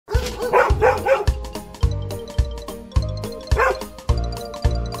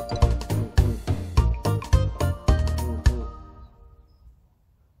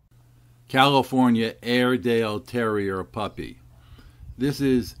California Airedale Terrier puppy. This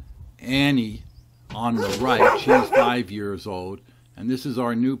is Annie on the right. She's 5 years old. And this is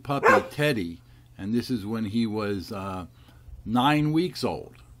our new puppy, Teddy. And this is when he was 9 weeks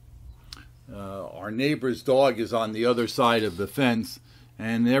old. Our neighbor's dog is on the other side of the fence.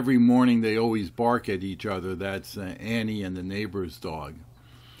 And every morning they always bark at each other. That's Annie and the neighbor's dog.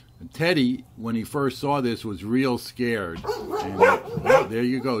 And Teddy, when he first saw this, was real scared. And there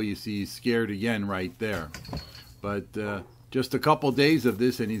you go. You see he's scared again right there. But just a couple days of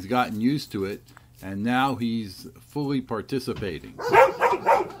this and he's gotten used to it. And now he's fully participating.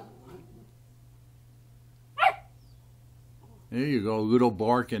 There you go. Little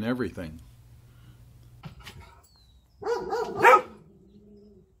bark and everything.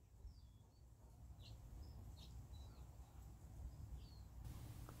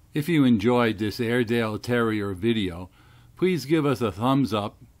 If you enjoyed this Airedale Terrier video, please give us a thumbs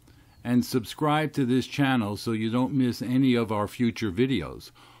up and subscribe to this channel so you don't miss any of our future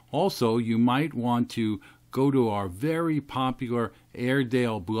videos. Also, you might want to go to our very popular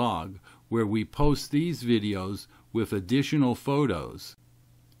Airedale blog where we post these videos with additional photos,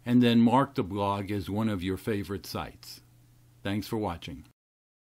 and then mark the blog as one of your favorite sites. Thanks for watching.